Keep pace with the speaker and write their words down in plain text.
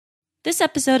This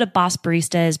episode of Boss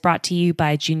Barista is brought to you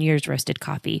by Junior's Roasted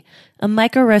Coffee, a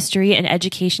micro-roastery and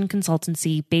education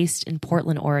consultancy based in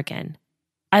Portland, Oregon.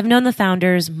 I've known the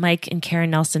founders, Mike and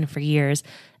Karen Nelson, for years,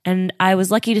 and I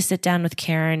was lucky to sit down with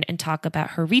Karen and talk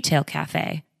about her retail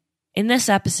cafe. In this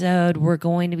episode, we're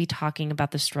going to be talking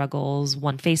about the struggles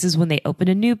one faces when they open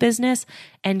a new business,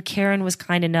 and Karen was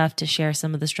kind enough to share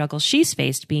some of the struggles she's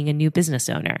faced being a new business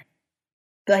owner.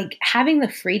 Like having the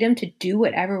freedom to do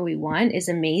whatever we want is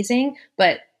amazing,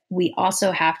 but we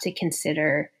also have to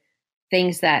consider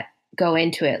things that go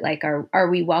into it. Like, are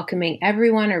we welcoming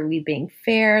everyone? Are we being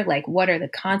fair? Like, what are the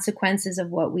consequences of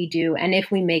what we do? And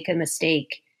if we make a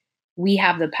mistake, we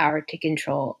have the power to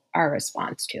control our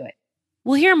response to it.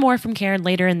 We'll hear more from Karen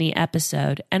later in the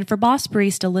episode. And for Boss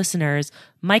Barista listeners,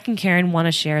 Mike and Karen want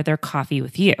to share their coffee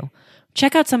with you.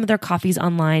 Check out some of their coffees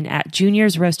online at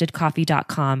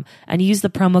juniorsroastedcoffee.com and use the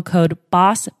promo code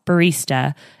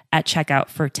BOSSBARISTA at checkout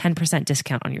for 10%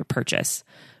 discount on your purchase.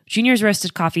 Junior's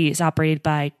Roasted Coffee is operated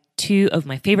by two of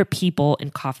my favorite people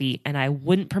in coffee, and I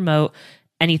wouldn't promote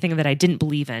anything that I didn't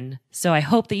believe in. So I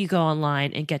hope that you go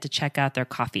online and get to check out their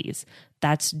coffees.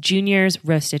 That's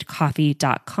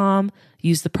juniorsroastedcoffee.com.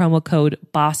 Use the promo code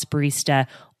BOSSBARISTA,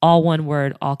 all one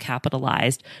word, all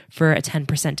capitalized, for a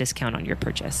 10% discount on your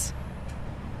purchase.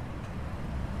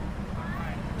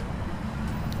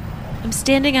 I'm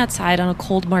standing outside on a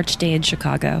cold March day in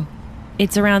Chicago.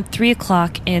 It's around 3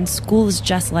 o'clock and school is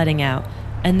just letting out,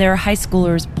 and there are high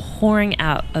schoolers pouring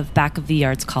out of Back of the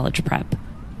Yards College Prep.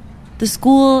 The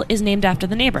school is named after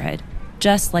the neighborhood,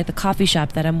 just like the coffee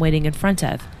shop that I'm waiting in front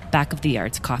of, Back of the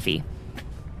Yards Coffee.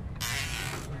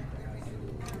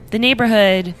 The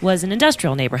neighborhood was an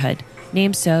industrial neighborhood,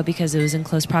 named so because it was in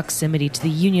close proximity to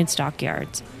the Union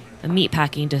Stockyards, a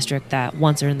meatpacking district that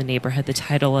once earned the neighborhood the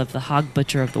title of the hog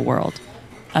butcher of the world.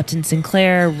 Upton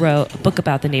Sinclair wrote a book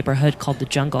about the neighborhood called The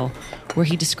Jungle, where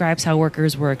he describes how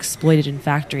workers were exploited in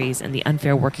factories and the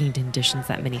unfair working conditions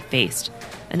that many faced.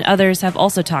 And others have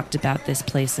also talked about this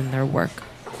place in their work.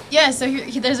 Yeah, so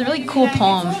there's a really cool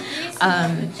poem.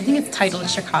 I think it's titled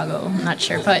Chicago, I'm not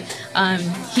sure, but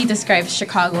he describes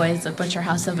Chicago as the butcher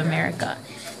house of America.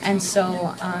 And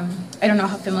so I don't know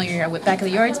how familiar you are with Back of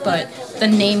the Yards, but the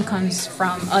name comes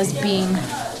from us being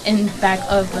in back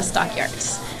of the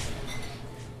stockyards.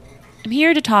 I'm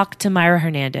here to talk to Myra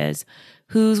Hernandez,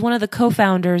 who's one of the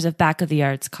co-founders of Back of the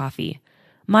Yards Coffee.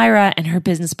 Myra and her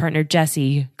business partner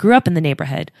Jesse grew up in the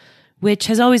neighborhood, which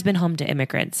has always been home to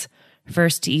immigrants,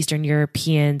 first to Eastern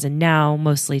Europeans and now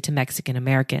mostly to Mexican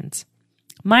Americans.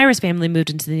 Myra's family moved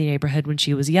into the neighborhood when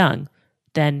she was young,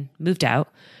 then moved out,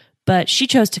 but she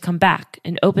chose to come back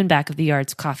and open Back of the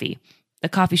Yards Coffee, a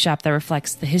coffee shop that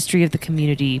reflects the history of the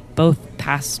community, both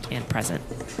past and present.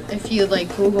 If you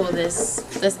Google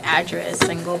this address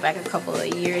and go back a couple of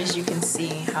years, you can see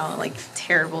how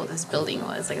terrible this building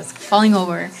was. It's falling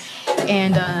over,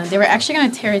 and they were actually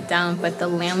going to tear it down, but the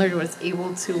landlord was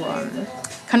able to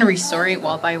kind of restore it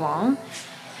wall by wall.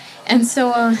 And so,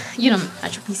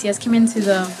 Metro PCS came into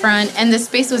the front, and the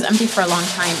space was empty for a long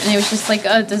time, and it was just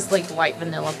this white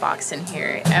vanilla box in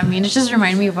here. I mean, it just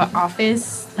reminded me of an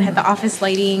office. I had the office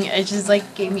lighting. It just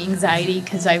gave me anxiety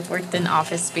because I've worked in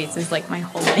office spaces my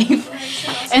whole life,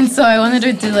 and so I wanted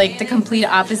to do the complete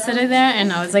opposite of that.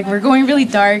 And I was we're going really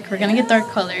dark. We're gonna get dark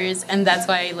colors, and that's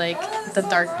why I like the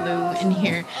dark blue in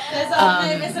here.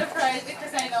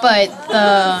 But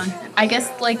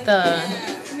the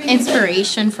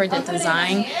inspiration for the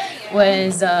design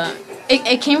was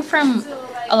it came from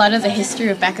a lot of the history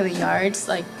of Back of the Yards.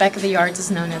 Back of the Yards is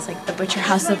known as the butcher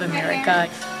house of America.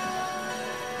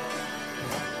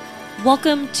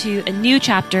 Welcome to a new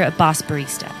chapter of Boss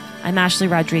Barista. I'm Ashley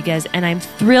Rodriguez, and I'm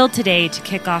thrilled today to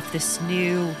kick off this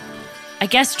new,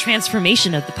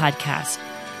 transformation of the podcast.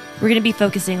 We're going to be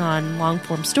focusing on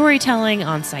long-form storytelling,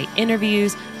 on-site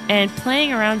interviews, and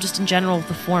playing around just in general with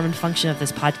the form and function of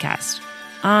this podcast.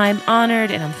 I'm honored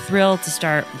and I'm thrilled to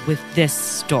start with this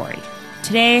story.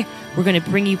 Today, we're going to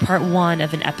bring you part one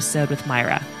of an episode with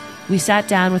Myra. We sat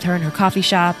down with her in her coffee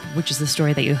shop, which is the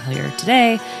story that you'll hear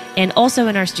today, and also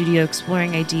in our studio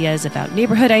exploring ideas about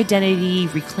neighborhood identity,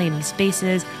 reclaiming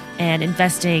spaces, and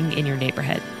investing in your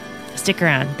neighborhood. Stick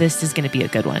around. This is going to be a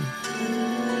good one.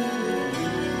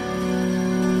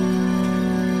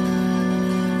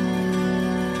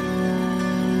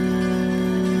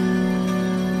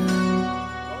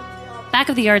 Back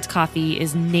of the Yards Coffee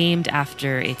is named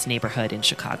after its neighborhood in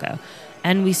Chicago.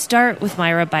 And we start with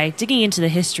Myra by digging into the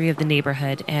history of the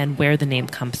neighborhood and where the name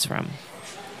comes from.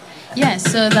 Yeah,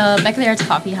 so the Back of the Yards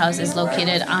Coffee House is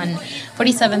located on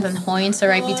 47th and Hoyne, so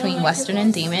right between Western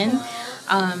and Damon.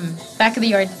 The Back of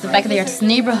the Yards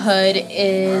neighborhood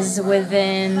is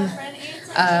within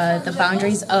the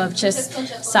boundaries of just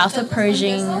south of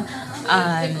Pershing,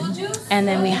 and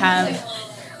then we have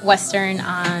Western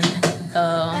on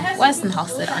the west and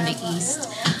Halsted on the east.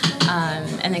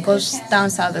 And it goes down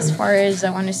south as far as,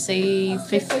 I want to say,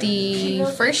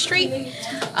 51st Street.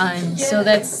 So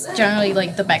that's generally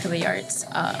like the back of the yards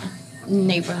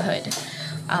neighborhood.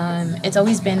 It's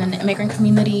always been an immigrant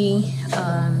community.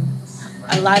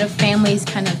 A lot of families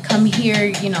kind of come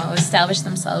here, establish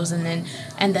themselves and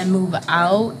then move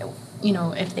out,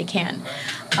 if they can,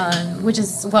 which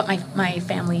is what my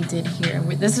family did here.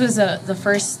 This was the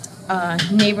first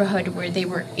neighborhood where they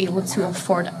were able to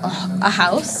afford a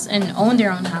house and own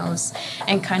their own house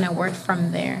and kind of work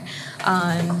from there.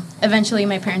 Eventually,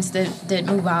 my parents did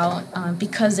move out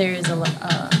because there is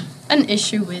an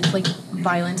issue with like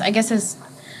violence. I guess as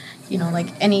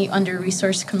like any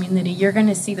under-resourced community, you're going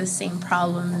to see the same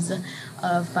problems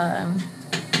of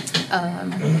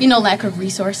lack of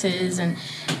resources and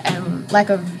lack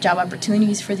of job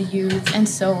opportunities for the youth, and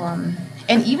so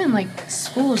and even like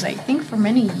schools. I think for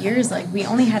many years, like we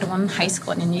only had one high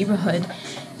school in the neighborhood,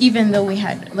 even though we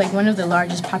had like one of the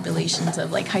largest populations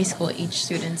of like high school age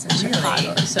students in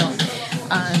Chicago. So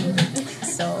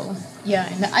yeah,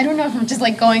 and I don't know if I'm just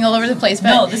like going all over the place,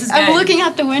 but no, this is good. I'm looking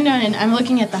out the window and I'm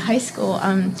looking at the high school.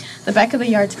 The Back of the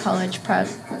Yards College Prep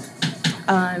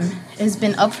has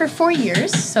been up for 4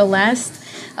 years. So last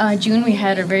June we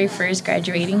had our very first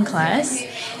graduating class,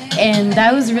 and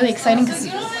that was really exciting because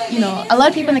a lot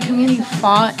of people in the community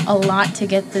fought a lot to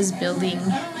get this building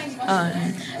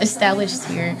established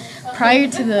here. Prior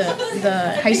to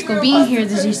the high school being here,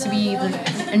 this used to be the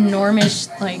enormous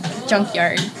like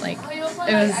junkyard. Like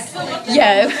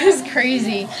it was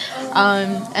crazy.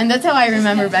 And that's how I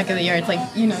remember Back of the Yards.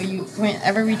 Like, you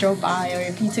whenever we drove by or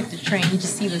if you took the train, you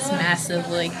just see this massive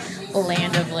like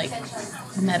land of like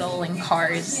metal and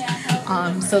cars.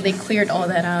 So they cleared all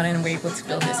that out and were able to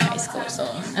build this high school. So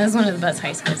it was one of the best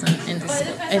high schools in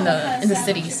the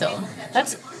city. So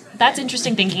that's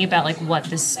interesting, thinking about like what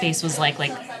this space was like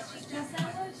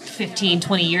 15,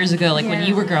 20 years ago, like when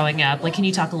you were growing up. Like, can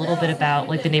you talk a little bit about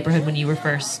like the neighborhood when you were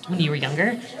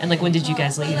younger, and like when did you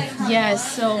guys leave? Yeah,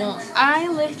 so I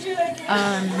lived,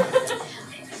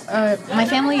 my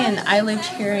family and I lived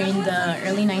here in the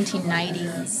early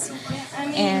 1990s,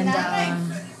 and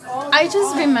I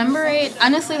just remember it,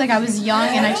 honestly, like I was young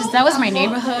and that was my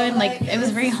neighborhood. Like, it was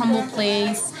a very humble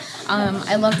place.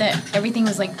 I loved that everything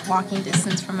was like walking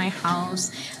distance from my house,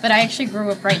 but I actually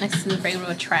grew up right next to the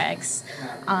railroad tracks,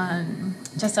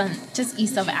 just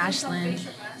east of Ashland,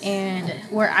 and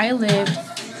where I lived,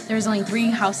 there was only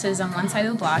 3 houses on one side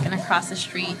of the block, and across the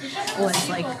street was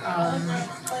like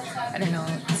I don't know,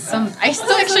 I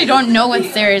still actually don't know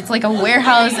what's there. It's like a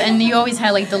warehouse, and you always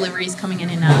had like deliveries coming in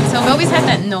and out. So we always had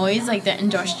that noise, like the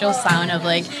industrial sound of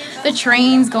like the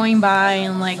trains going by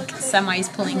and like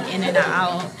semis pulling in and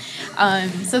out.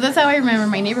 So that's how I remember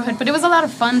my neighborhood. But it was a lot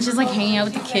of fun, just like hanging out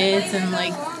with the kids and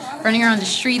like running around the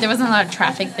street. There wasn't a lot of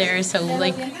traffic there, so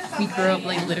like we grew up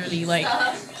like literally like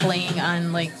playing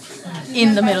on like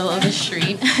in the middle of the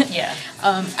street. Yeah.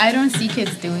 I don't see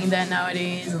kids doing that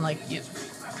nowadays, and like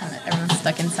everyone's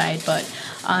stuck inside. But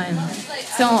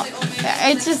so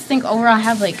I just think overall I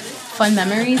have like fun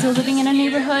memories of living in a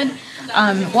neighborhood,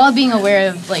 while being aware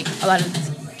of like a lot of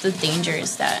the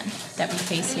dangers that we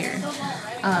face here.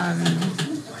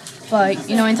 But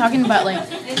in talking about like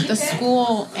the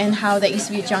school and how that used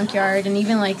to be a junkyard, and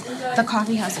even like the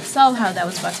coffee house itself, how that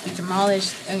was about to be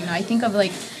demolished, I think of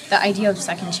like the idea of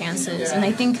second chances, and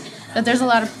I think that there's a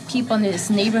lot of people in this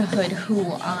neighborhood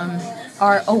who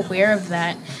are aware of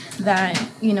that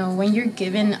when you're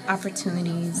given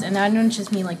opportunities, and I don't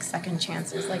just mean like second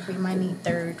chances, like we might need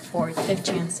third, fourth, fifth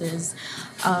chances,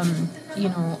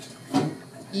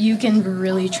 you can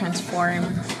really transform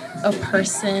a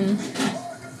person,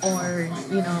 or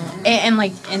and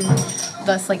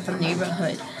thus like the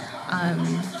neighborhood.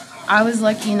 I was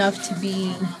lucky enough to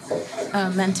be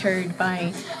mentored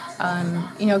by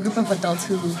a group of adults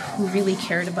who really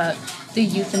cared about the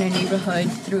youth in our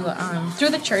neighborhood through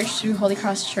the church, through Holy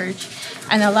Cross Church,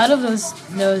 and a lot of those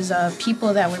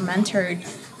people that were mentored,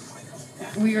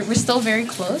 we're still very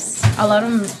close. A lot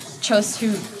of them chose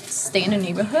to stay in the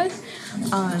neighborhood.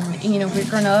 We're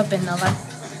grown up, and a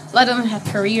lot of them have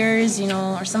careers,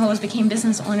 or some of us became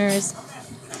business owners,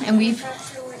 and we've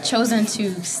chosen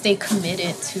to stay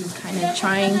committed to kind of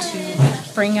trying to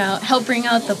help bring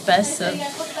out the best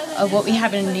of what we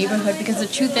have in the neighborhood, because the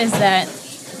truth is that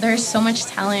there's so much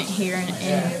talent here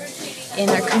in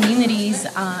our communities.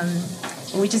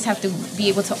 We just have to be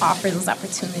able to offer those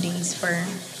opportunities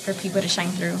for people to shine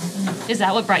through. Is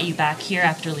that what brought you back here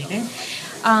after leaving?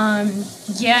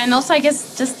 Yeah, and also I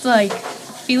guess just like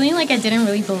feeling like I didn't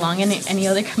really belong in any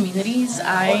other communities.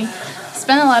 I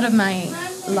spent a lot of my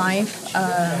life,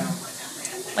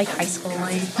 like high school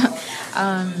life,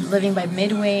 living by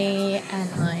Midway,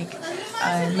 and like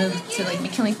I moved to like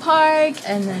McKinley Park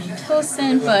and then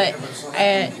Pilsen, but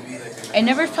I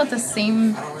never felt the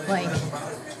same like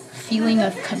feeling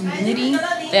of community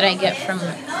that I get from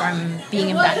being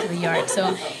in back of the yard.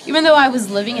 So even though I was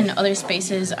living in other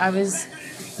spaces, I was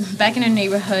back in a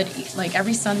neighborhood like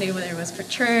every Sunday, whether it was for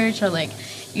church or like,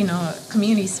 you know,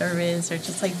 community service or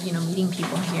just like, you know, meeting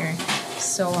people here.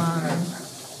 So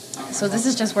so this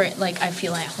is just where like I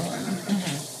feel at home.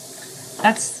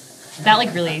 That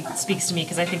like really speaks to me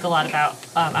because I think a lot about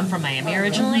I'm from Miami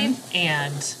originally,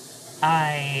 and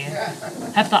I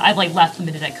have thought I've like left the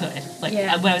minute I could. Like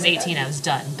when I was 18, I was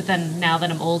done. But then now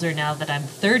that I'm older, now that I'm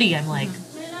 30, I'm like,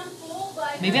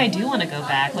 maybe I do want to go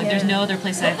back. Like there's no other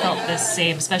place that I felt this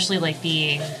same, especially like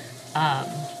being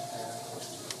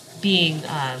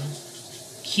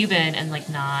Cuban and like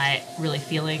not really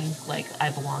feeling like I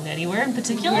belong anywhere in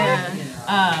particular.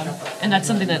 And that's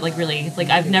something that like really like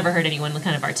I've never heard anyone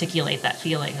kind of articulate that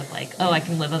feeling of like, oh, I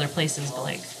can live other places, but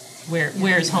like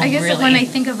where's home? I guess really? When I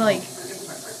think of like,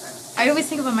 I always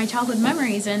think about my childhood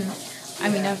memories, and I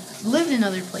mean I've lived in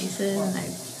other places and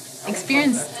I've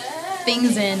experienced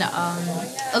things in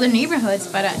other neighborhoods,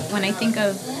 but when I think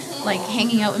of like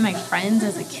hanging out with my friends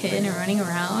as a kid and running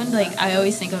around, like I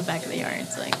always think of back of the yard.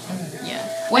 It's like,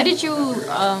 why did you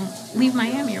leave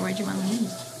Miami, or why did you want to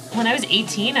leave? When I was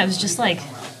 18, I was just like,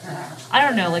 I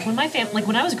don't know, like when my family, like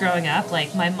when I was growing up,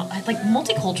 like like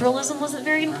multiculturalism wasn't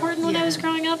very important when I was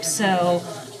growing up, so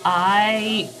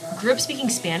I grew up speaking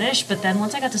Spanish, but then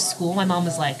once I got to school, my mom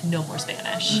was like, no more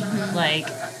Spanish, like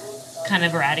kind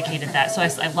of eradicated that, so I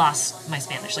lost my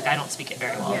Spanish, like I don't speak it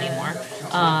very well anymore,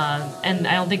 and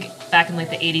I don't think back in like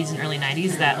the 80s and early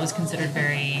 90s that was considered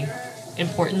very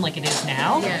important like it is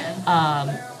now.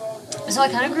 So I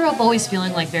kind of grew up always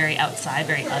feeling like very outside,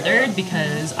 very othered,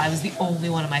 because I was the only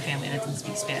one in my family that didn't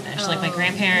speak Spanish. Like my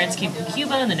grandparents came from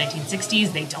Cuba in the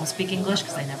 1960s. They don't speak English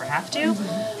because they never have to.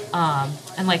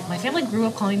 And like my family grew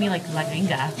up calling me like La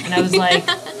Gringa, and I was like,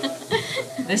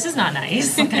 this is not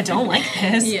nice. Like I don't like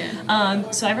this.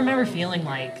 So I remember feeling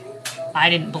like I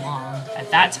didn't belong at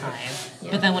that time.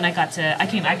 But then when I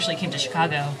actually came to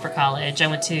Chicago for college. I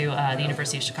went to the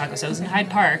University of Chicago, so I was in Hyde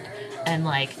Park, and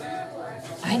like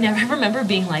I never remember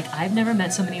being like, I've never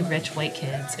met so many rich white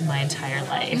kids in my entire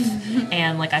life.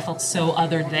 And like I felt so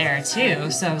othered there too.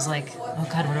 So I was like, oh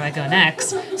God, where do I go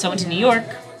next? So I went to New York.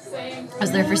 I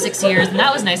was there for 6 years, and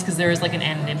that was nice because there was like an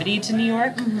anonymity to New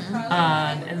York.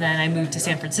 And then I moved to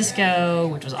San Francisco,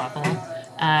 which was awful.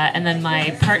 And then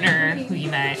my partner, who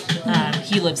you met,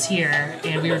 he lives here,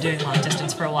 and we were doing long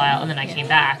distance for a while, and then I came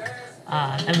back.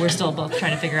 And we're still both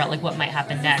trying to figure out like what might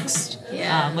happen next.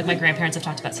 Like my grandparents have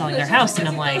talked about selling their house, and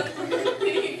I'm like,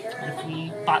 what if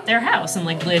we bought their house and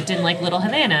like lived in like Little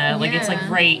Havana? Like it's like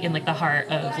right in like the heart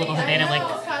of Little Havana,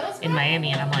 like in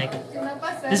Miami, and I'm like,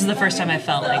 this is the first time I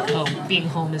felt like, oh, being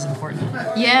home is important.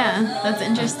 Yeah, that's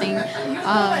interesting.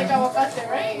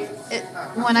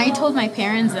 When I told my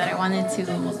parents that I wanted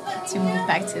to move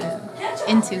back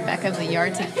into back of the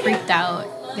yard, they freaked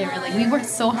out. They were like, we worked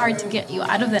so hard to get you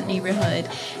out of that neighborhood,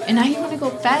 and now you want to go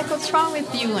back? What's wrong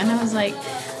with you? And I was like,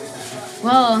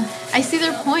 well, I see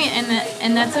their point,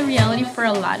 and that's a reality for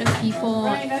a lot of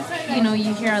people. You know,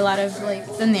 you hear a lot of like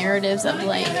the narratives of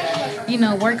like, you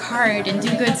know, work hard and do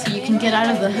good so you can get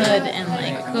out of the hood and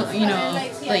like go, you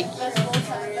know, like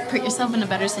put yourself in a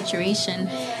better situation.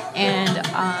 And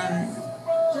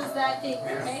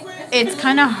it's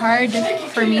kind of hard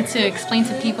for me to explain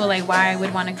to people like why I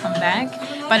would want to come back,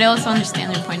 but I also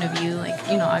understand their point of view. Like,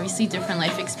 you know, obviously different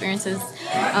life experiences.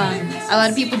 A lot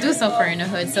of people do suffer in the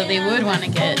hood, so they would want to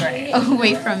get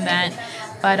away from that.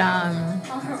 But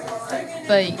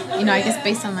you know, I guess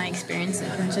based on my experiences,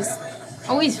 I'm just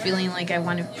always feeling like I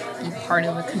want to be part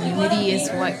of a community is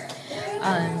what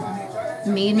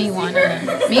made me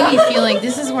feel like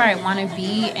this is where I want to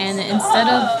be. And instead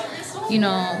of, you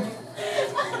know,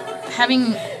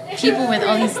 having people with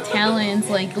all these talents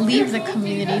like leave the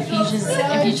community,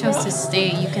 if you chose to stay,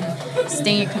 you can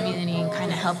stay in your community and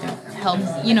kind of help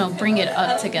you know, bring it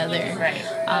up together. But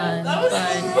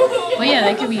yeah,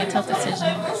 that could be a tough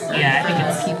decision for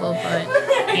people. But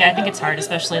I think it's hard,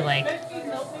 especially like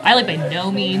I like by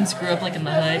no means grew up like in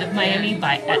the hood of Miami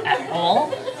at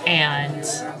all, and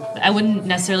I wouldn't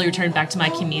necessarily return back to my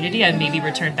community. I'd maybe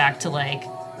return back to like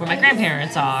where my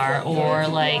grandparents are, or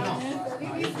like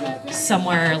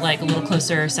somewhere like a little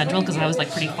closer central because I was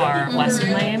like pretty far west of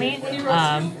Miami.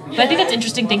 But I think it's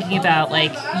interesting thinking about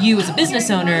like you as a business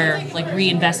owner, like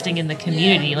reinvesting in the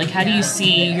community. Like, how do you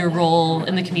see your role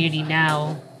in the community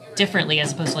now differently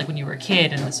as opposed to like when you were a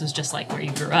kid and this was just like where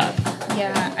you grew up?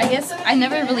 Yeah, I guess I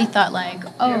never really thought like,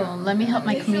 oh, let me help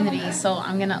my community, so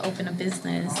I'm gonna open a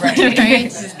business. Right? It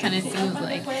just kind of seems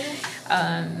like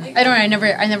I don't know.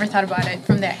 I never thought about it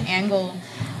from that angle,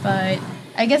 but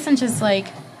I guess I'm just like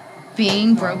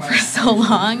being broke for so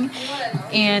long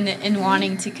and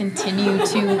wanting to continue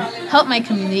to help my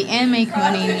community and make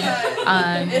money.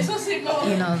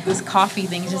 You know, this coffee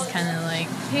thing is just kind of like,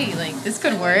 hey, like this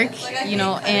could work, you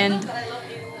know, and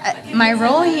my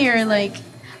role here, like,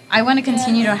 I want to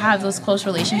continue to have those close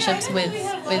relationships with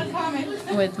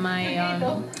my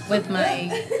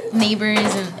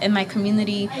neighbors and my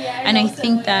community, and I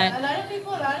think that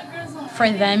for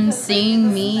them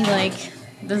seeing me like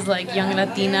this like young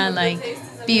Latina like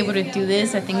be able to do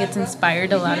this, I think it's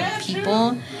inspired a lot of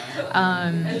people.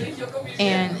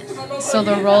 And so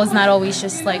the role is not always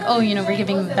just like, oh, you know, we're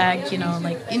giving back, you know,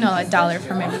 like, you know, $1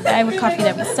 from every bag of coffee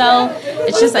that we sell.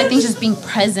 It's just, I think, just being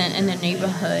present in the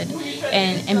neighborhood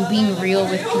and being real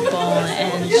with people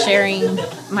and sharing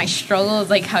my struggles,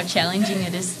 like how challenging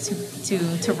it is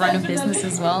to run a business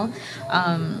as well.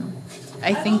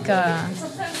 I think, I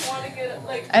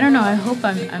don't know, I hope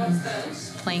I'm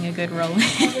playing a good role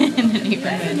in the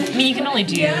neighborhood. I mean, you can only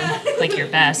do like your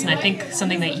best, and I think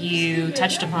something that you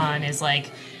touched upon is like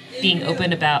being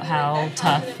open about how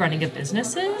tough running a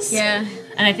business is. Yeah.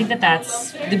 And I think that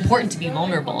that's important, to be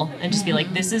vulnerable and just be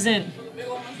like, this isn't,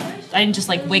 I didn't just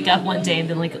like wake up one day and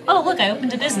be like, oh, look, I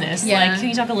opened a business. Yeah. Like, can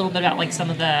you talk a little bit about like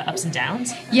some of the ups and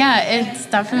downs? Yeah, it's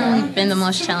definitely been the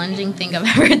most challenging thing I've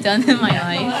ever done in my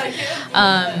life.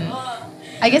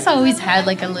 I guess I always had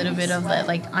like a little bit of that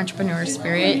like entrepreneur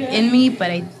spirit in me,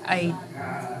 but I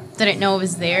didn't know it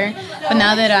was there. But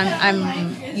now that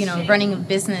I'm you know, running a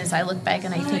business, I look back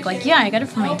and I think like, yeah, I got it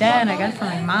from my dad and I got it from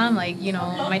my mom. Like, you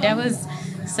know, my dad was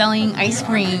selling ice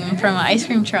cream from an ice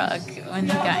cream truck when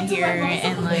he got here,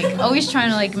 and like always trying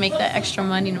to like make that extra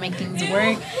money to make things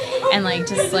work, and like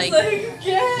just like,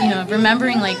 you know,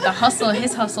 remembering like the hustle,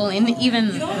 his hustle, and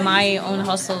even my own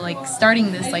hustle, like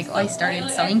starting this, like I started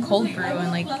selling cold brew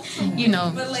and like, you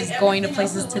know, just going to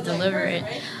places to deliver it.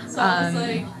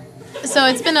 So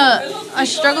it's been a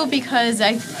struggle because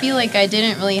I feel like I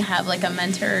didn't really have like a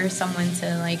mentor or someone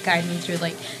to like guide me through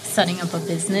like setting up a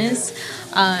business.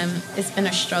 It's been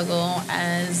a struggle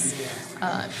as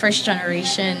first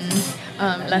generation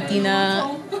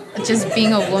Latina, just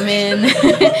being a woman.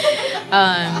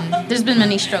 There's been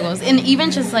many struggles, and even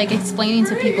just like explaining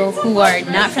to people who are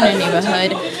not from the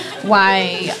neighborhood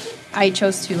why I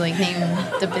chose to like name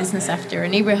the business after a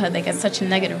neighborhood that gets such a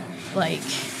negative like,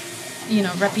 you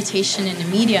know, reputation in the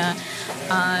media.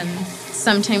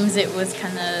 Sometimes it was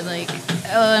kind of like,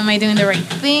 oh, am I doing the right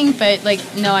thing? But like,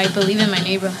 no, I believe in my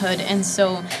neighborhood, and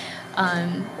so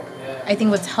I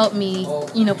think what's helped me,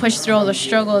 you know, push through all the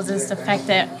struggles is the fact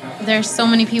that there's so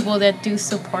many people that do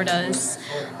support us,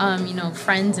 you know,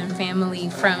 friends and family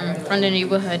from the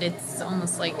neighborhood. It's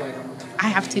almost like I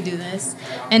have to do this,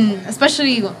 and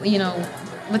especially, you know,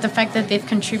 with the fact that they've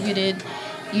contributed,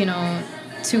 you know,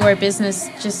 to our business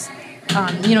just,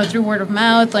 you know, through word of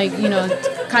mouth, like, you know,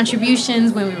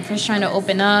 contributions when we were first trying to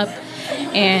open up,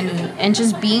 and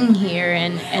just being here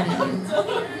and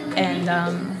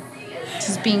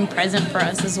just being present for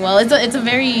us as well. It's a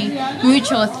very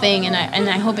mutual thing, and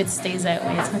I hope it stays that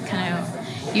way. It's kind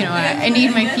of, you know, I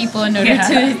need my people in order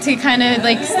to kind of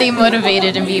like stay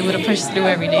motivated and be able to push through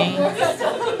every day.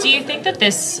 Do you think that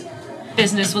this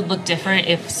business would look different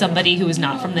if somebody who is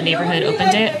not from the neighborhood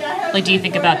opened it? Like, do you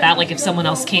think about that? Like, if someone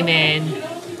else came in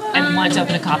and wanted to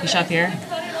open a coffee shop here?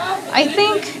 I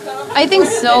think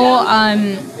so.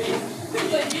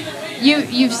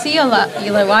 You see a lot.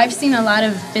 Well, I've seen a lot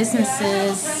of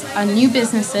businesses, new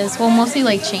businesses. Well, mostly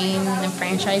like chain and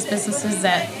franchise businesses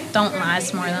that don't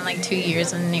last more than like 2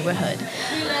 years in the neighborhood.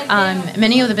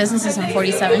 Many of the businesses on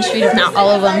 47th Street, if not all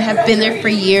of them, have been there for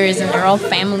years, and they're all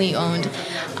family owned.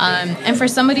 And for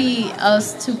somebody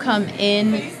else to come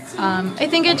in, I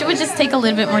think it would just take a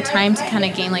little bit more time to kind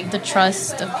of gain like the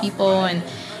trust of people and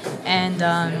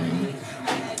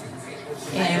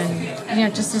you know,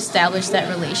 just establish that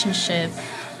relationship.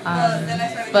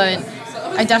 But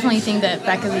I definitely think that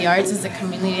Back of the Arts as a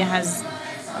community has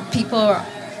people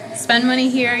spend money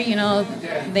here, you know,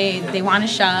 they want to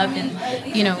shop,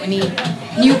 and, you know, we need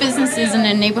new businesses in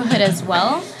the neighborhood as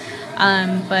well.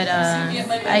 But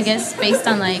I guess based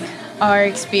on like our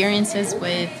experiences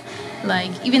with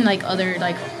like even like other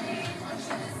like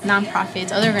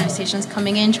nonprofits, other organizations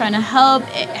coming in trying to help.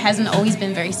 It hasn't always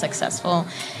been very successful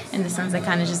in the sense that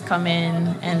kind of just come in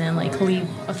and then like leave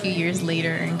a few years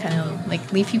later and kind of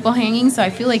like leave people hanging. So I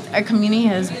feel like our community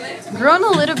has grown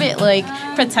a little bit like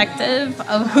protective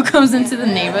of who comes into the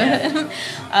neighborhood.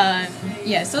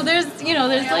 So there's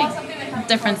like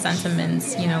different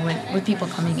sentiments, with people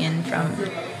coming in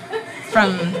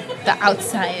from the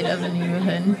outside of the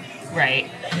neighborhood.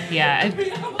 Right. Yeah.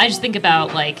 I just think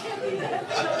about like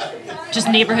just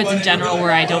neighborhoods in general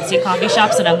where I don't see coffee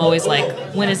shops, and I'm always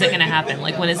like, when is it going to happen?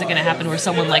 Like, when is it going to happen where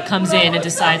someone like comes in and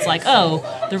decides like,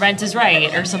 oh, the rent is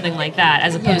right or something like that,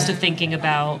 as opposed to thinking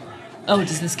about, oh,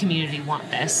 does this community want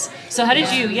this? So how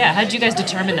did you guys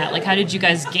determine that? Like, how did you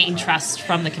guys gain trust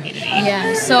from the community?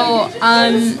 Yeah. So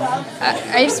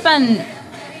I've spent,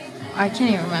 I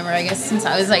can't even remember, I guess since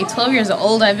I was like 12 years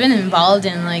old, I've been involved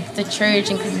in like the church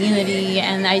and community,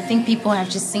 and I think people have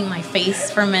just seen my face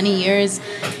for many years,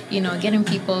 getting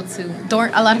people to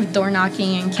a lot of door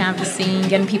knocking and canvassing,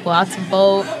 getting people out to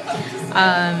vote.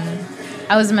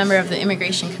 I was a member of the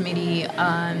immigration committee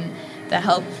that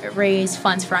helped raise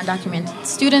funds for undocumented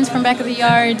students from back of the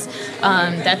yards.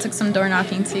 That took some door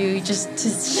knocking too, just to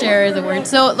share the word.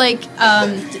 So like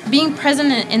being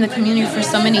present in the community for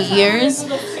so many years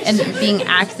and being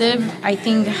active, I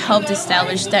think helped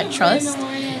establish that trust.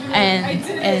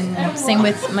 And same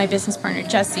with my business partner,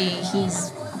 Jesse.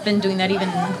 He's been doing that even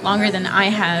longer than I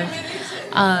have.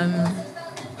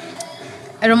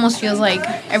 It almost feels like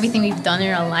everything we've done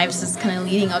in our lives is kind of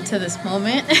leading up to this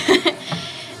moment.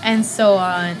 And so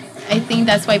I think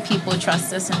that's why people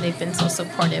trust us and they've been so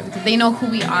supportive, because they know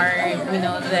who we are. We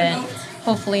know that,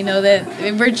 hopefully know that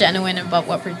we're genuine about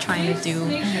what we're trying to do.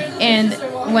 And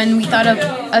when we thought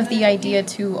of the idea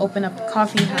to open up a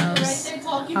coffee house,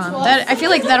 that I feel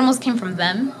like that almost came from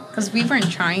them, because we weren't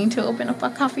trying to open up a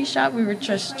coffee shop. We were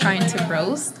just trying to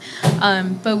roast.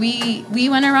 But we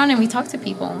went around and we talked to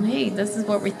people. Hey, this is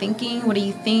what we're thinking. What do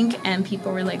you think? And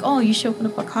people were like, oh, you should open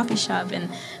up a coffee shop. And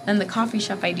then the coffee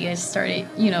shop idea started,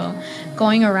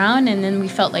 going around. And then we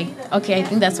felt like, okay, I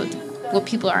think that's what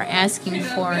people are asking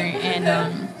for. And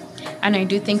I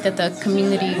do think that the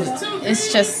community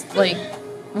is just like,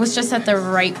 was just at the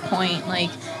right point,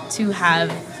 like, to have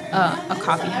a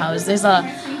coffee house. There's a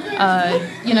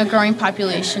growing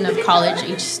population of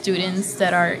college-age students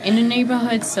that are in the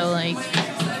neighborhood. So like,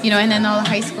 and then all the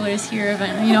high schoolers here, but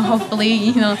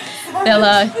hopefully,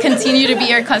 they'll continue to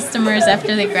be our customers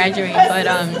after they graduate. But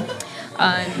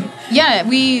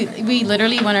we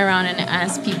literally went around and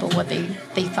asked people what they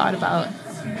thought about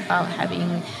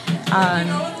having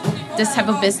this type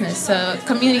of business. So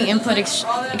community input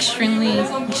extremely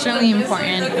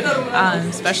important,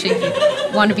 especially if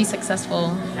you want to be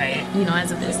successful, right?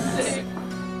 As a business.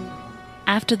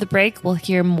 After the break, we'll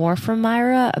hear more from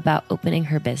Myra about opening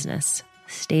her business.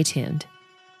 Stay tuned.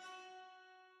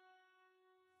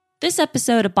 This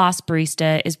episode of Boss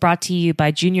Barista is brought to you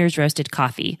by Junior's Roasted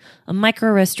Coffee, a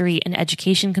micro roastery and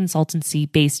education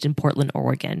consultancy based in Portland,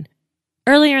 Oregon.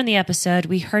 Earlier in the episode,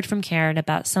 we heard from Karen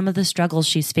about some of the struggles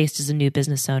she's faced as a new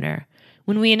business owner.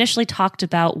 When we initially talked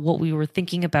about what we were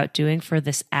thinking about doing for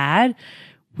this ad,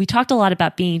 we talked a lot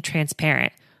about being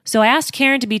transparent. So I asked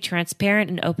Karen to be transparent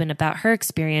and open about her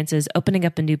experiences opening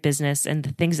up a new business and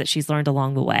the things that she's learned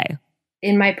along the way.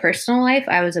 In my personal life,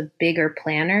 I was a bigger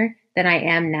planner than I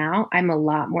am now. I'm a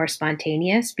lot more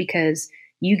spontaneous, because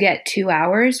you get 2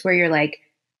 hours where you're like,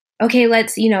 okay,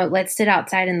 let's sit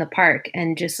outside in the park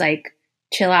and just like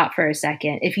chill out for a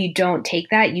second. If you don't take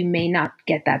that, you may not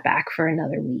get that back for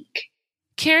another week.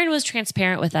 Karen was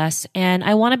transparent with us, and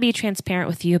I want to be transparent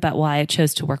with you about why I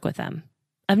chose to work with them.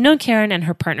 I've known Karen and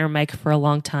her partner Mike for a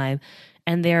long time,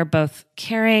 and they are both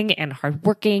caring and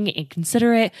hardworking and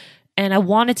considerate, and I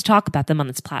wanted to talk about them on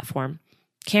this platform.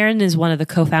 Karen is one of the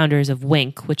co-founders of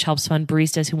Wink, which helps fund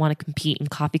baristas who want to compete in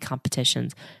coffee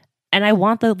competitions, and I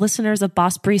want the listeners of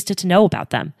Boss Barista to know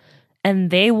about them, and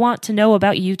they want to know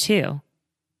about you too.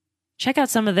 Check out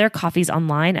some of their coffees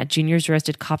online at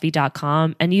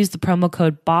juniorsroastedcoffee.com and use the promo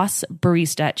code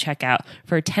BOSSBARISTA at checkout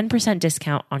for a 10%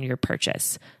 discount on your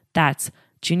purchase. That's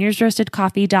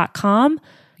juniorsroastedcoffee.com.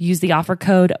 Use the offer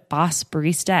code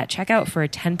BOSSBARISTA at checkout for a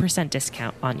 10%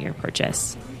 discount on your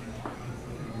purchase.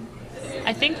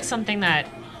 I think something that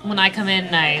when I come in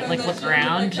and I look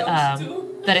around,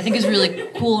 that I think is really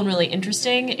cool and really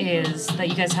interesting is that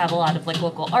you guys have a lot of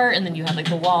local art, and then you have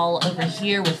the wall over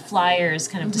here with flyers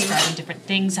kind of describing different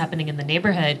things happening in the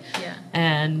neighborhood. Yeah.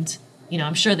 And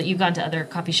I'm sure that you've gone to other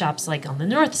coffee shops on the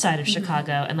north side of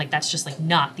Chicago, and that's just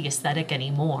not the aesthetic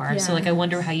anymore. Yeah. So I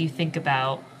wonder how you think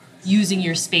about using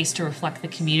your space to reflect the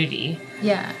community.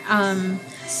 Yeah.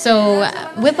 So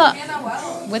with the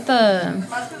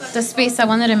space, I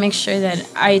wanted to make sure that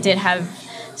I did have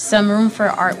some room for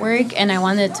artwork, and I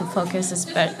wanted to focus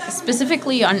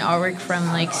specifically on artwork from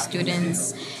like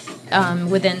students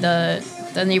within the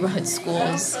neighborhood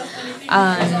schools.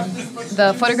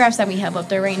 The photographs that we have up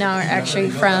there right now are actually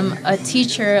from a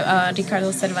teacher,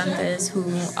 Ricardo Cervantes, who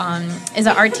is an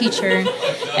art teacher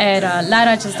at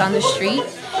Lara, just down the street.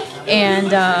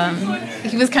 And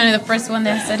he was kind of the first one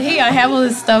that said, hey, I have all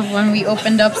this stuff when we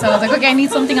opened up. So I was like, okay, I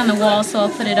need something on the wall, so I'll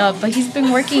put it up. But he's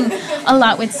been working a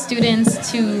lot with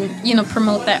students to,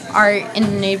 promote that art in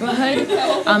the neighborhood.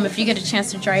 If you get a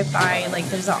chance to drive by, like,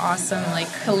 there's an awesome, like,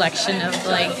 collection of,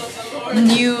 like,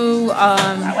 new,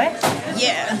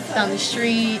 down the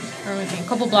street, or maybe a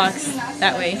couple blocks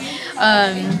that way.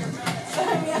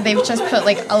 They've just put,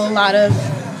 like, a lot of,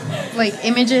 like,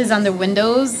 images on the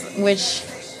windows, which...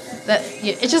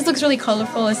 it just looks really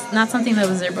colorful. It's not something that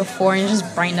was there before, and it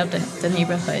just brightened up the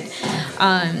neighborhood.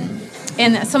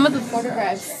 And some of the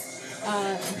photographs,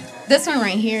 this one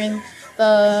right here,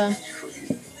 those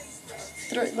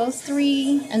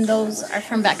three and those are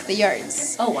from back of the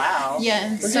yards. Oh, wow.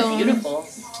 Yeah. Those are beautiful.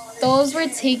 Those were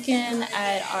taken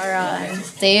at our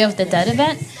Day of the Dead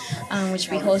event, which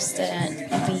we hosted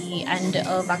at the end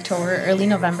of October, early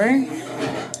November.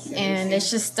 And it's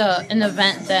just an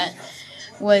event that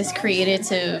was created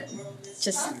to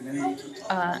just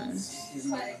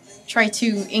try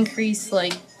to increase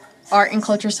like art and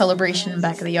culture celebration in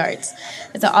back of the yards.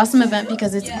 It's an awesome event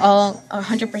because it's all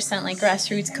 100% like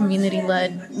grassroots, community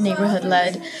led, neighborhood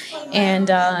led, and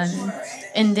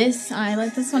this I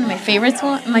like this one of my favorites.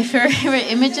 My favorite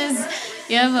images.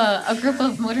 You have a group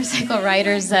of motorcycle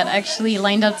riders that actually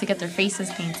lined up to get their faces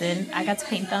painted. I got to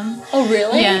paint them. Oh,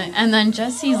 really? Yeah, and then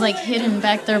Jesse's like hidden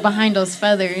back there behind those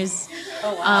feathers.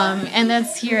 Oh, wow. And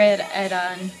that's here at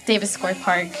Davis Square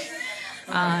Park.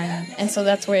 And so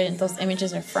that's where those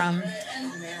images are from.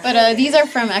 But these are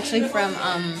from my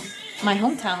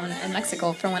hometown in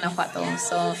Mexico, from Guanajuato.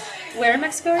 So where in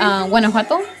Mexico?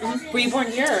 Guanajuato. Mm-hmm. Were you born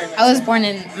here? I was born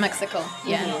in Mexico.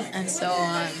 Yeah, and so.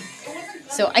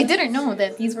 So I didn't know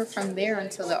that these were from there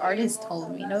until the artist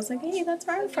told me. And I was like, hey, that's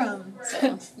where I'm from.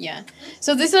 So, yeah.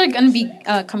 So these are going to be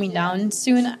coming down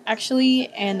soon, actually.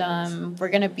 And we're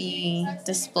going to be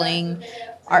displaying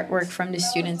artwork from the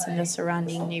students in the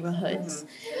surrounding neighborhoods.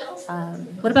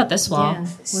 What about this wall? Yeah.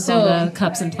 With all the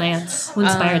cups and plants? Who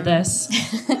inspired this?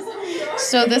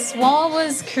 So this wall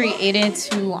was created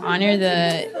to honor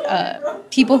the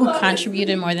people who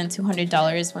contributed more than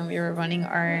 $200 when we were running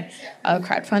our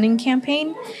crowdfunding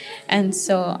campaign. And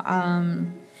so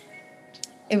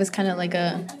it was kind of like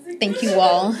a thank you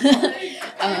wall.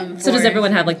 So does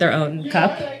everyone have like their own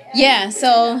cup? Yeah,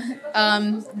 so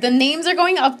the names are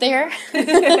going up there.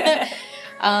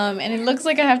 And it looks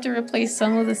like I have to replace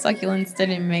some of the succulents that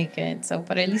didn't make it. So,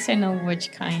 but at least I know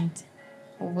which kind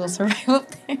will survive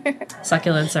up there.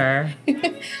 Succulents are...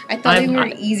 I thought they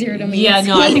were easier to maintain. Yeah,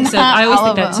 no, I think so. I always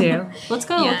think that too. Let's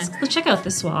go. Yeah. Let's check out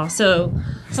this wall. So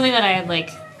something that I had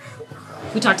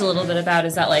we talked a little bit about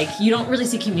is that you don't really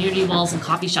see community walls in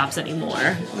coffee shops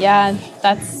anymore. Yeah,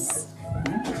 that's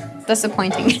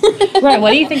disappointing. Right,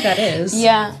 what do you think that is?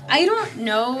 Yeah, I don't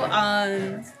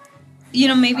know.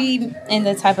 Maybe in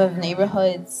the type of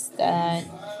neighborhoods that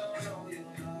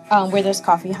where there's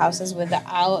coffee houses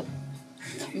without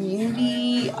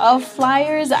community of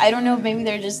flyers. I don't know. Maybe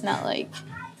they're just not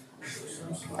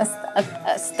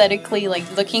aesthetically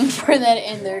looking for that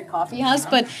in their coffee house.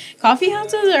 But coffee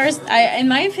houses are, in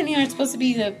my opinion, are supposed to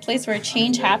be the place where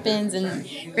change happens and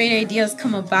great ideas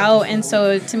come about. And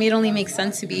so to me, it only makes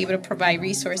sense to be able to provide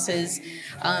resources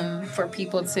for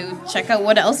people to check out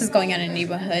what else is going on in the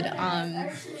neighborhood.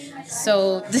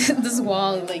 So this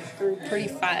wall grew pretty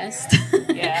fast.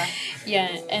 Yeah.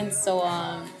 Yeah, and so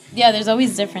there's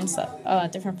always different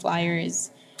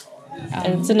flyers.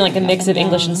 And it's in a mix of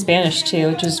English and Spanish too,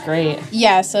 which is great.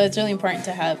 Yeah, so it's really important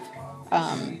to have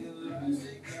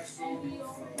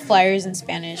flyers in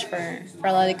Spanish for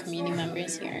a lot of the community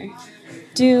members here.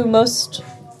 Do most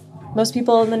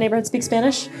people in the neighborhood speak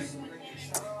Spanish?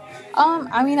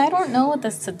 I don't know what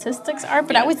the statistics are,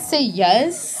 but I would say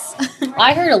yes.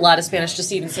 I heard a lot of Spanish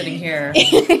just even sitting here,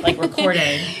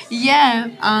 recording. Yeah.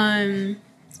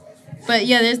 But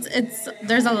yeah,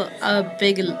 there's a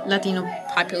big Latino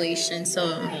population,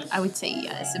 so I would say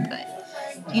yes. But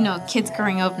kids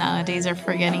growing up nowadays are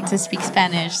forgetting to speak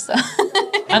Spanish, so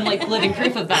I'm living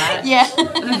proof of that. Yeah.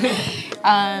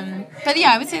 But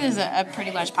yeah, I would say there's a pretty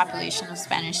large population of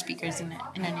Spanish speakers in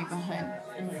a neighborhood.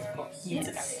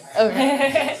 Yes.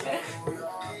 Okay.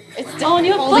 And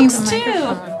you have books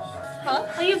too. Huh?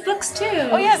 Oh, you have books too.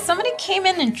 Oh yeah, somebody came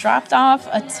in and dropped off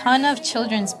a ton of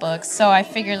children's books. So I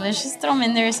figured let's just throw them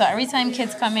in there. So every time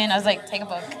kids come in, I was like, take a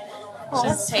book.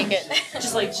 Just take it.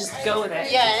 Just go with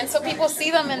it. Yeah, and so people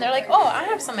see them and they're like, oh, I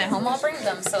have some at home. I'll bring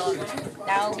them. So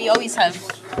now we always have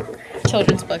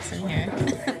children's books in here.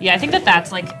 Yeah, I think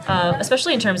that's like,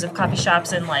 especially in terms of coffee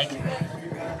shops and like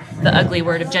the ugly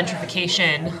word of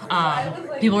gentrification,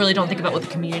 people really don't think about what the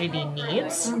community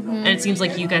needs. And it seems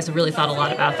like you guys have really thought a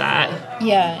lot about that.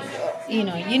 Yeah, you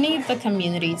know, you need the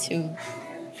community to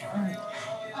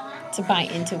buy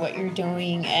into what you're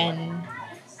doing, and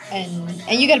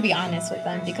you got to be honest with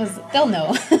them because they'll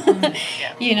know.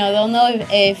 You know, they'll know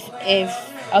if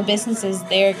a business is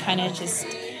there kind of just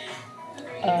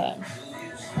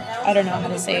I don't know how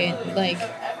to say it, like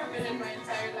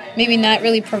maybe not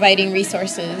really providing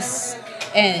resources,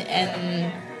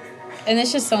 and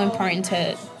it's just so important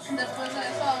to,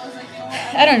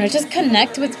 I don't know, just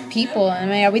connect with people. I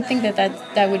mean, I would think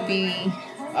that would be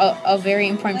a very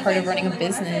important part of running a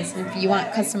business. If you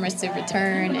want customers to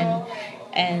return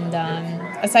and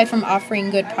aside from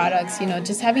offering good products, you know,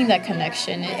 just having that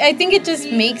connection, I think it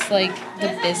just makes like the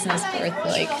business worth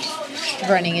like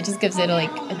running. It just gives it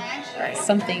like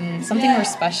something more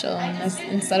special, and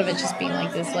instead of it just being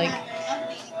like this like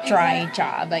dry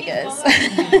job, I guess.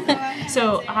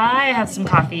 So I have some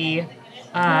coffee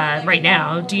right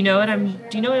now. Do you know what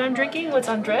I'm drinking? What's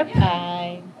on drip?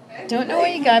 I don't know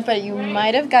what you got, but you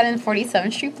might have gotten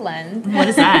 47th Street Blend. What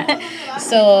is that?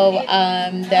 So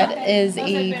that is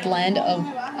a blend of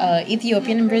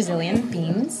Ethiopian and Brazilian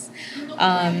beans,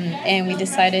 and we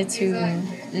decided to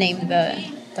name the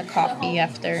coffee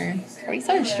after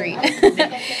 47th Street,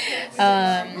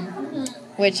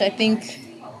 which I think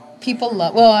people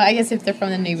love. Well, I guess if they're from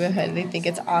the neighborhood, they think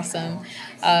it's awesome,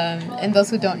 and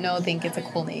those who don't know think it's a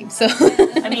cool name. So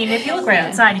I mean, if you look right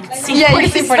outside, you can see you can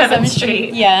see 47th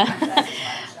Street. Yeah.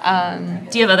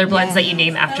 Do you have other blends that you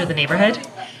name after the neighborhood?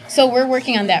 So we're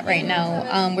working on that right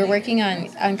now. We're working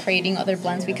on creating other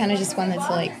blends. We kind of just wanted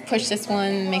to like push this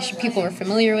one, make sure people were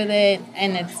familiar with it,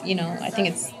 and it's, you know, I think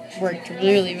it's worked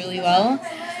really, really well.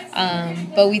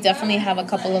 But we definitely have a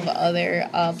couple of other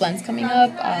blends coming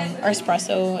up. Our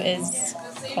espresso is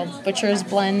called Butcher's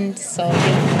Blend. So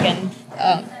again,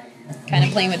 kind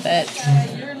of playing with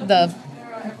the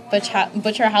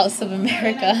Butcher House of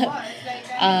America.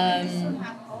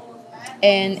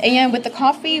 And yeah, with the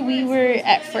coffee, we were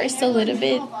at first a little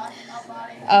bit,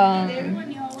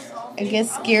 I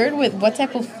guess, scared with what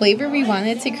type of flavor we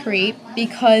wanted to create,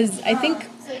 because I think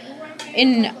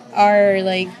in our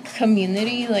like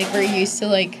community, like we're used to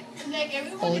like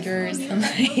Folgers and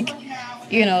like,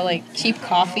 you know, like cheap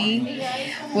coffee,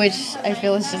 which I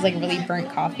feel is just like really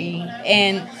burnt coffee.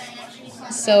 And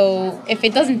so if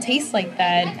it doesn't taste like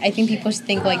that, I think people should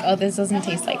think like, oh, this doesn't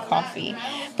taste like coffee.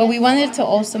 But we wanted to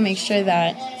also make sure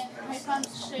that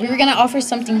we were going to offer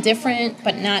something different,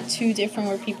 but not too different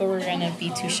where people were going to be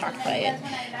too shocked by it.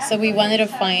 So we wanted to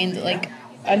find like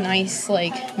a nice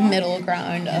like middle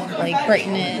ground of like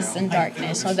brightness and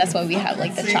darkness. So that's why we have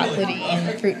like the chocolatey and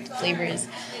the fruit flavors.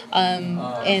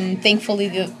 And thankfully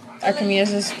our community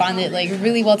has responded like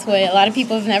really well to it. A lot of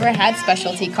people have never had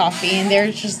specialty coffee, and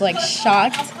they're just like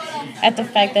shocked at the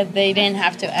fact that they didn't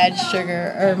have to add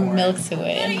sugar or milk to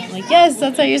it. And I'm like, yes,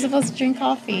 that's how you're supposed to drink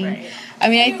coffee. I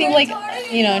mean, I think like,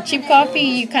 you know, cheap coffee,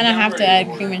 you kind of have to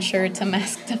add cream and sugar to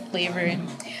mask the flavor.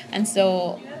 And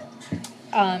so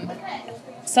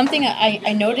something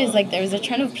I noticed, like there was a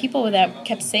trend of people that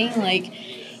kept saying like,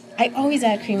 I always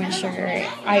add cream and sugar.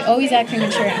 I always add cream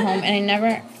and sugar at home, and I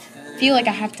never feel like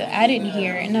I have to add it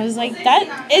here. And I was like,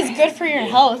 that is good for your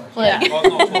health. Like,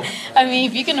 I mean,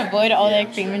 if you can avoid all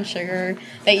that cream and sugar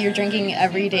that you're drinking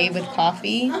every day with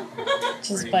coffee,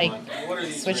 just like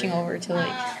switching over to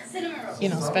like, you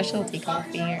know, specialty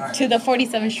coffee or to the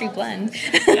 47th Street Blend.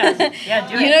 Yeah, do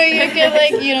it. You know, you can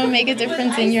like, you know, make a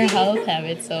difference in your health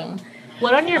habits. So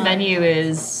what on your menu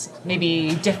is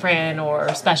maybe different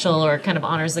or special or kind of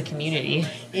honors the community?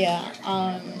 Yeah,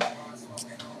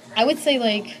 I would say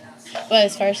like, but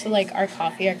as far as like our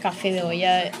Café de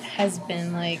Olla has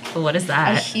been like what is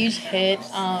that? A huge hit.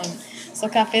 So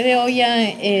Café de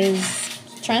Olla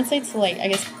translates to like, I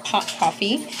guess, pot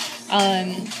coffee.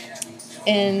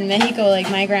 In Mexico, like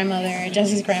my grandmother,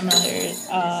 Jesse's grandmother,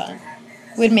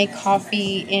 would make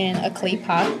coffee in a clay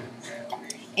pot,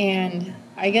 and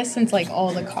I guess since like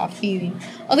all the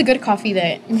good coffee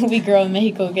that we grow in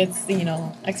Mexico gets, you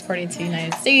know, exported to the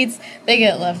United States, they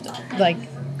get left like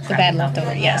the bad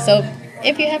leftover. Yeah. So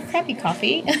if you have crappy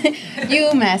coffee,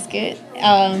 you mask it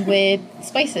with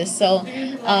spices. So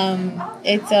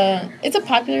it's a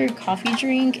popular coffee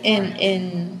drink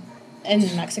in in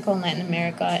Mexico and Latin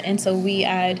America. And so we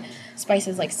add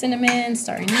spices like cinnamon,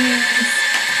 star anise,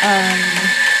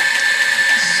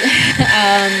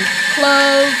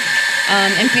 clove,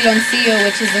 and piloncillo,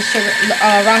 which is the sugar,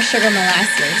 raw sugar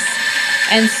molasses.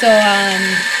 And so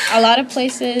a lot of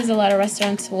places, a lot of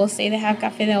restaurants will say they have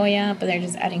café de olla, but they're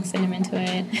just adding cinnamon to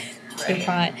it, to the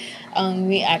pot.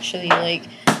 We actually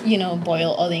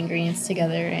boil all the ingredients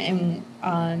together and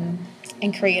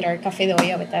create our café de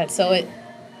olla with that. So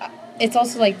it's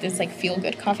also like this feel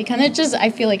good coffee kind of just, I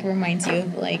feel like reminds you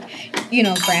of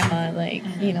grandma,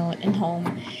 in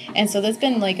home. And so that's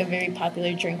been a very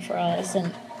popular drink for us,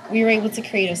 and we were able to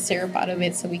create a syrup out of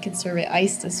it so we could serve it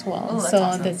iced as well. Oh, that's so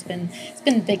awesome. it's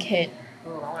been a big hit.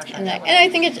 And I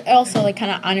think it also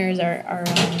kind of honors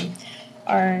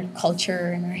our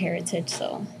culture and our heritage.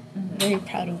 So I'm very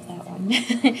proud of that one.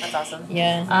 That's awesome.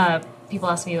 Yeah. People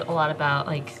ask me a lot about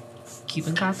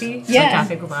Cuban coffee, Yeah.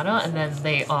 Café Cubano, and then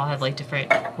they all have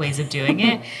different ways of doing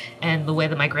it. And the way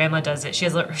that my grandma does it, she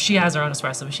has her own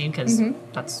espresso machine because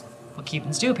that's what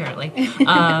Cubans do apparently.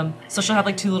 So she'll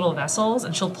have 2 little vessels,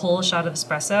 and she'll pull a shot of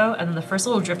espresso, and then the first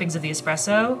little drippings of the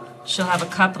espresso, she'll have a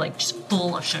cup just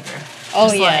full of sugar. Oh,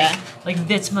 just yeah.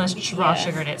 This much raw Yeah.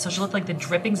 sugar in it. So she'll let the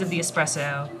drippings of the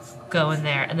espresso go in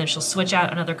there, and then she'll switch out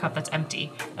another cup that's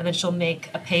empty, and then she'll make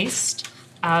a paste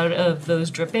out of those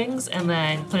drippings and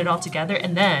then put it all together,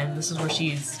 and then this is where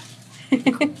she's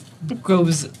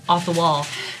goes off the wall.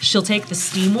 She'll take the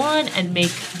steam one and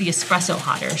make the espresso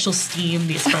hotter. She'll steam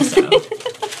the espresso.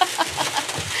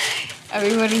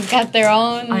 Everybody's got their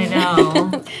own. I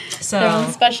know. So their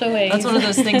own special way. that's one of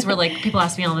those things where people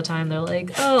ask me all the time. They're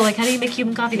like, "Oh, how do you make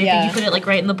Cuban coffee?" They Yeah. think you put it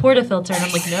right in the portafilter, and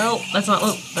I'm like, "No, that's not.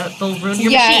 That'll ruin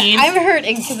your Yeah, machine." I've heard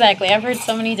I've heard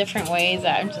so many different ways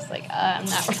that I'm just I'm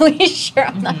not really sure.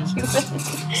 I'm not Cuban.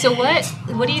 So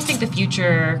what do you think the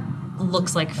future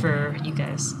looks like for you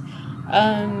guys?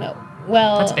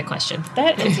 Well, That's a big question.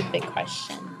 That is a big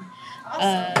question.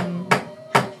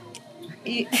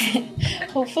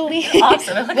 Hopefully.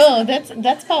 Awesome. Well,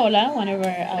 that's Paola, one of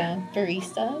our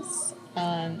baristas.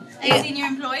 And senior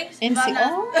employee. Look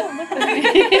at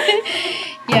me.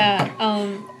 Yeah.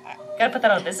 Gotta put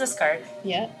that on a business card.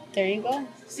 Yeah. There you go.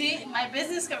 See, my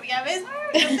business card. Ya ves?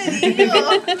 Yo te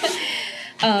digo.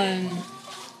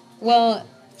 Well,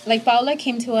 Paola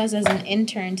came to us as an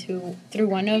intern through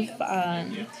one of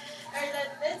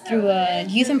through a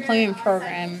youth employment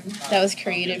program that was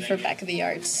created for Back of the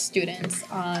Arts students.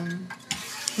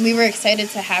 We were excited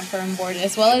to have her on board,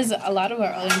 as well as a lot of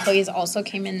our other employees also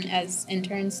came in as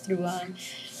interns through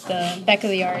the Back of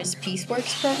the Arts Peace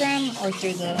Works program, or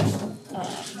through the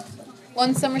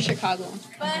One Summer Chicago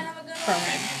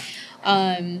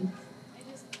program.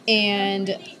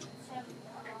 And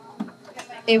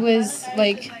it was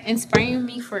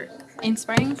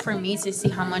inspiring for me to see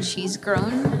how much she's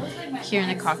grown here in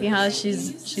the coffee house.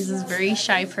 She's this very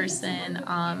shy person.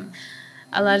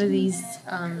 A lot of these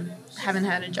haven't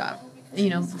had a job,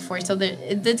 before. So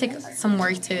it did take some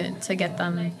work to get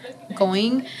them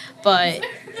going, but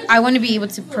I want to be able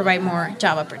to provide more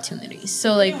job opportunities.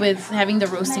 So with having the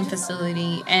roasting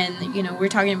facility, and we're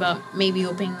talking about maybe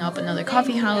opening up another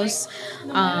coffee house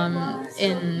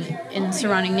in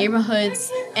surrounding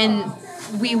neighborhoods, and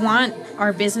we want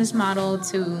our business model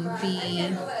to be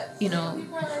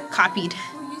copied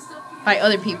by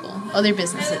other people, other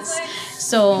businesses.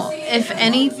 So if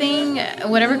anything,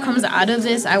 whatever comes out of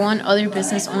this, I want other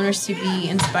business owners to be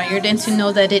inspired and to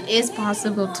know that it is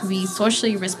possible to be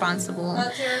socially responsible.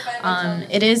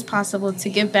 It is possible to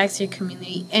give back to your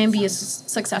community and be a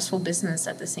successful business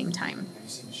at the same time.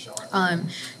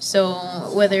 So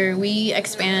whether we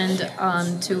expand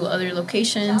to other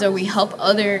locations, or we help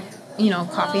other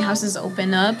coffee houses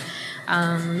open up,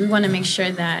 we want to make sure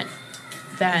that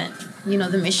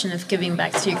the mission of giving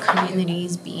back to your community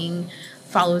is being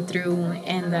followed through,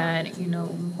 and that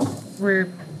we're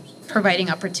providing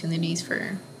opportunities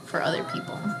for other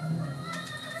people.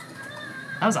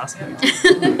 That was awesome.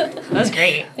 That was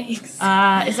great. Thanks.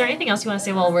 Is there anything else you want to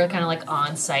say while we're kind of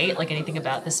on site, anything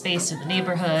about the space or the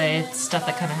neighborhood, stuff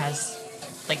that kind of has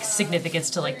significance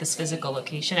to this physical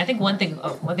location? I think one thing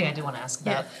I did want to ask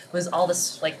about was all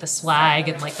this the swag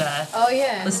and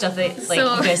the stuff that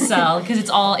you guys sell, because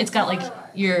it's got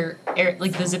your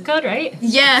the zip code, right?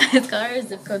 Yeah, it's got our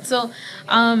zip code. So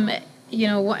one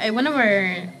of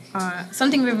our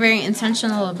something we're very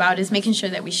intentional about is making sure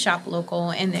that we shop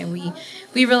local, and that we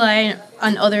rely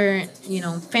on other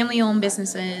family-owned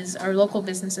businesses or local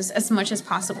businesses as much as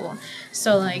possible.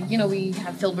 So we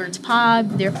have Filbert's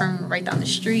Pub, they're from right down the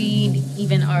street.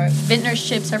 Even our Vintner's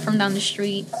Chips are from down the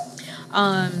street.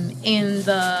 And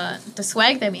the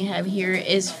swag that we have here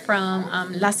is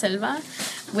from La Selva,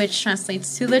 which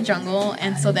translates to the jungle,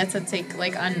 and so that's a take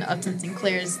like on Upton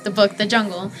Sinclair's the book The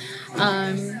Jungle.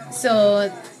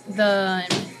 So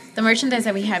the merchandise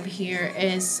that we have here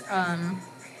is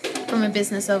from a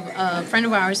business of a friend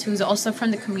of ours who's also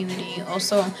from the community,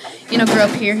 also grew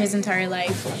up here his entire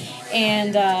life,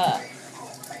 and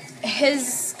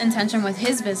his intention with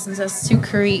his business is to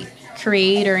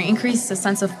create or increase the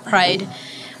sense of pride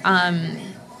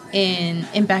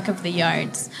in back of the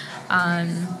yards.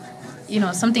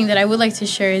 Something that I would like to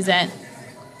share is that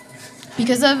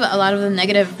because of a lot of the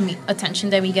negative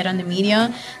attention that we get on the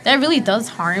media, that really does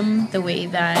harm the way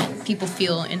that people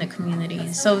feel in the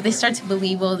community. So they start to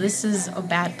believe, well, this is a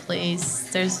bad place.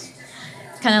 There's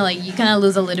kind of like, you kind of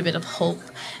lose a little bit of hope.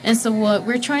 And so what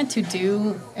we're trying to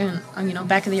do in,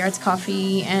 Back of the Yards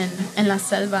Coffee and La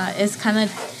Selva is kind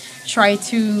of try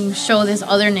to show this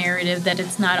other narrative that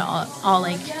it's not all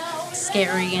like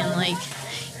scary and like,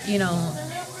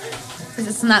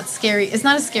 it's not scary. It's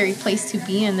not a scary place to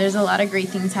be in. There's a lot of great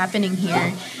things happening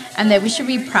here, and that we should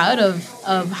be proud of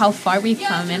how far we've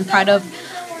come and proud of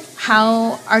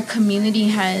how our community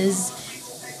has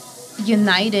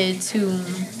united to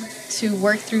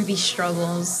work through these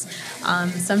struggles.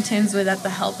 Sometimes without the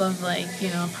help of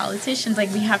politicians,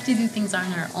 we have to do things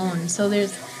on our own. So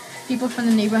there's people from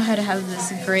the neighborhood have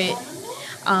this grit.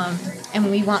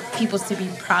 And we want people to be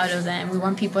proud of that. And we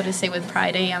want people to say with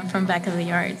pride, hey, I'm from Back of the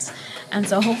Yards. And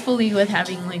so hopefully with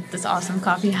having this awesome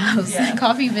coffee house,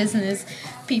 coffee business,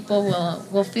 people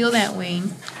will feel that way.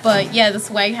 But yeah, the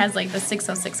swag has the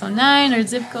 60609 or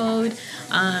zip code,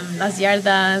 Las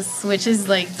Yardas, which is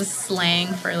the slang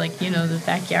for the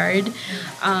backyard.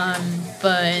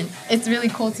 But it's really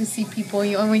cool to see people.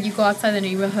 When you go outside the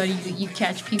neighborhood, you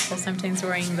catch people sometimes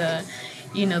wearing the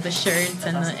shirts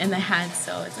and the hats.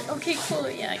 So it's okay,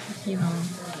 cool, yeah,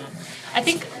 I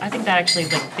think that actually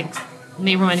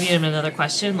may remind me of another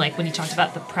question, when you talked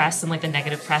about the press and the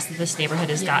negative press that this neighborhood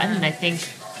has gotten, and I think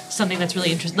something that's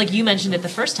really interesting, you mentioned it the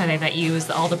first time I met you, is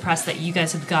all the press that you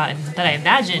guys have gotten that I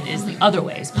imagine is the other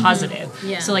way, is positive. Mm-hmm.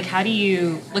 Yeah. So how do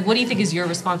you what do you think is your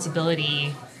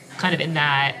responsibility kind of in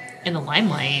the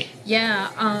limelight? Yeah.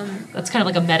 That's kind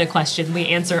of a meta question we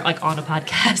answer on a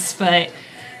podcast, but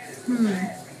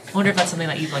I wonder if that's something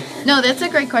that you'd No, that's a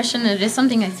great question. It is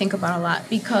something I think about a lot,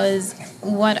 because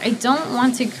what I don't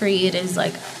want to create is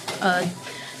a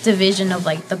division of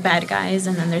the bad guys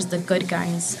and then there's the good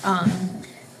guys.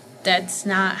 That's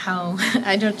not how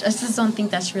I just don't think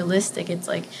that's realistic. It's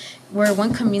we're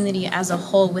one community as a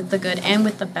whole, with the good and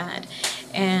with the bad.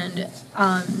 And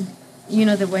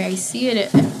the way I see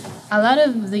it, a lot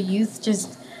of the youth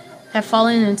just have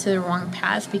fallen into the wrong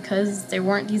path because there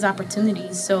weren't these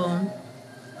opportunities. So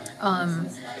I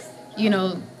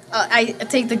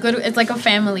take the good, it's like a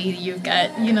family. You've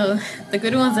got, the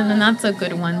good ones and the not so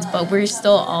good ones, but we're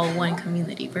still all one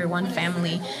community. We're one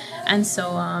family. And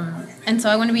so I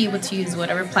want to be able to use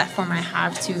whatever platform I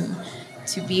have to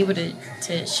be able to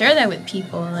share that with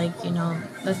people.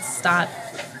 Let's stop,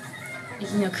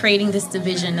 creating this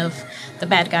division of the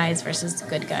bad guys versus the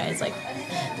good guys. The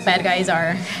bad guys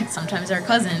are sometimes our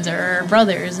cousins or our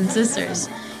brothers and sisters.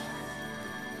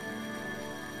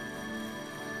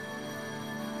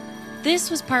 This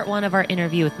was part 1 of our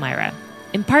interview with Mayra.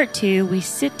 In part 2, we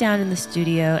sit down in the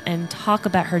studio and talk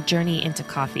about her journey into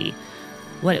coffee,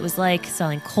 what it was like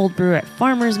selling cold brew at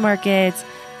farmers markets,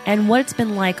 and what it's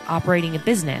been like operating a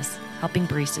business, helping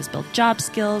baristas build job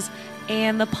skills,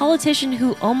 and the politician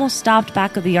who almost stopped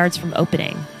Back of the Yards from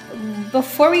opening.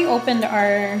 Before we opened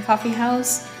our coffee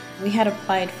house, we had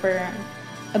applied for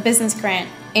a business grant,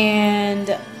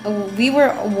 and we were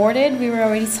awarded. We were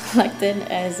already selected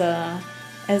as a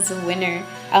winner.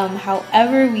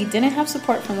 However, we didn't have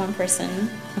support from one person.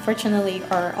 Unfortunately,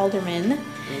 our alderman.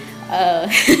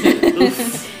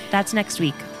 That's next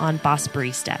week on Boss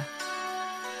Barista.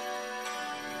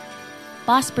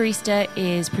 Boss Barista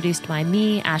is produced by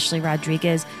me, Ashley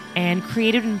Rodriguez, and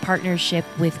created in partnership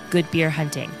with Good Beer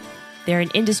Hunting. They're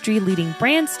an industry-leading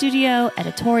brand studio,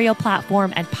 editorial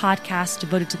platform, and podcast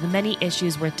devoted to the many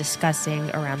issues worth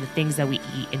discussing around the things that we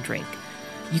eat and drink.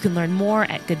 You can learn more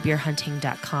at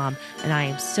goodbeerhunting.com, and I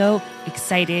am so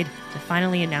excited to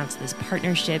finally announce this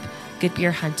partnership. Good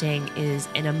Beer Hunting is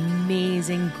an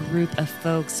amazing group of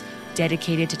folks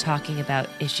dedicated to talking about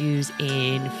issues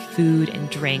in food and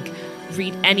drink.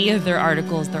 Read any of their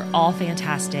articles. They're all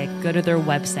fantastic. Go to their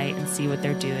website and see what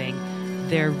they're doing.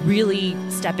 They're really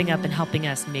stepping up and helping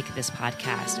us make this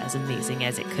podcast as amazing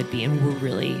as it could be, and we're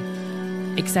really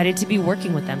excited to be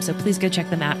working with them. So please go check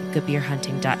them out at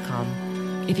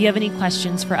goodbeerhunting.com. If you have any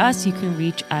questions for us, you can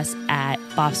reach us at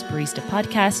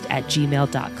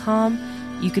bossbaristapodcast@gmail.com.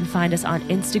 You can find us on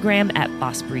Instagram at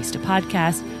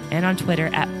bossbaristapodcast and on Twitter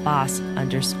at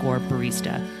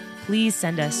boss_barista. Please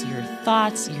send us your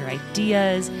thoughts, your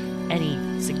ideas, any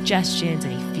suggestions,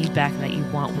 any feedback that you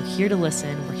want. We're here to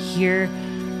listen. We're here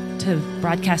to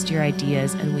broadcast your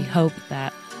ideas, and we hope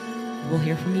that we'll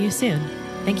hear from you soon.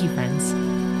 Thank you, friends.